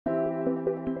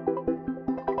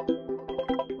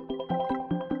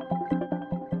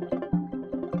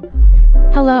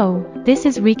Hello, this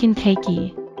is Riken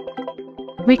Keiki.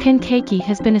 Riken Keiki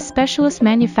has been a specialist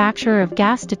manufacturer of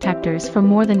gas detectors for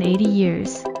more than 80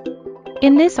 years.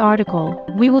 In this article,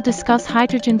 we will discuss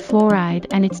hydrogen fluoride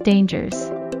and its dangers.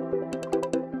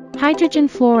 Hydrogen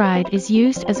fluoride is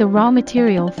used as a raw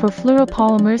material for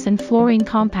fluoropolymers and fluorine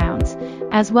compounds,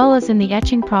 as well as in the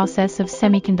etching process of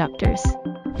semiconductors.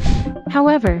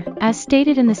 However, as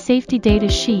stated in the safety data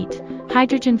sheet,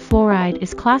 hydrogen fluoride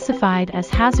is classified as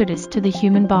hazardous to the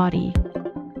human body.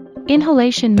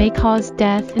 Inhalation may cause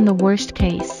death in the worst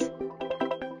case.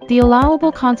 The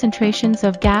allowable concentrations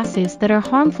of gases that are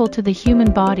harmful to the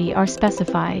human body are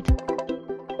specified.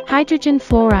 Hydrogen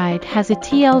fluoride has a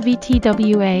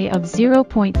TLVTWA of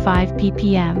 0.5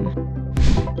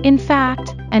 ppm. In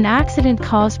fact, an accident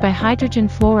caused by hydrogen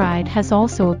fluoride has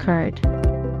also occurred.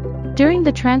 During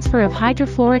the transfer of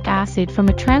hydrofluoric acid from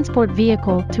a transport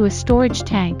vehicle to a storage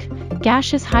tank,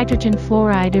 gaseous hydrogen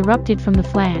fluoride erupted from the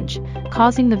flange,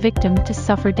 causing the victim to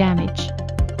suffer damage.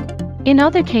 In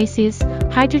other cases,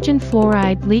 hydrogen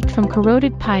fluoride leaked from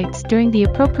corroded pipes during the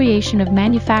appropriation of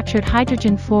manufactured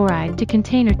hydrogen fluoride to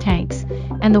container tanks,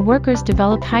 and the workers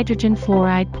developed hydrogen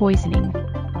fluoride poisoning.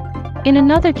 In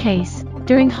another case,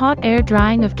 during hot air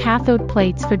drying of cathode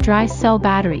plates for dry cell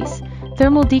batteries,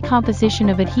 thermal decomposition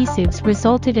of adhesives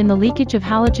resulted in the leakage of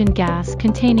halogen gas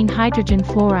containing hydrogen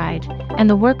fluoride, and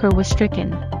the worker was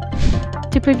stricken.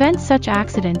 To prevent such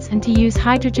accidents and to use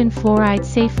hydrogen fluoride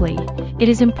safely, it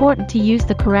is important to use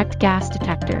the correct gas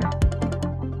detector.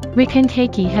 Riken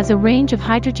Keiki has a range of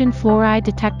hydrogen fluoride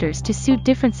detectors to suit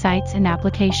different sites and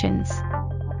applications.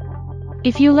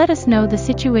 If you let us know the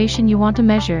situation you want to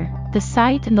measure, the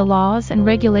site and the laws and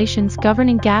regulations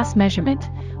governing gas measurement,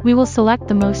 we will select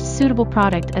the most suitable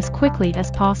product as quickly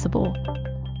as possible.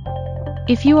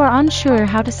 If you are unsure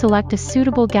how to select a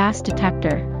suitable gas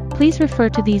detector, please refer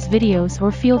to these videos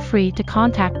or feel free to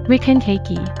contact Riken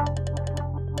Keiki.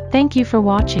 Thank you for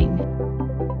watching.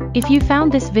 If you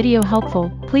found this video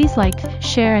helpful, please like,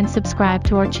 share and subscribe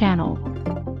to our channel.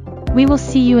 We will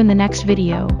see you in the next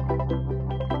video.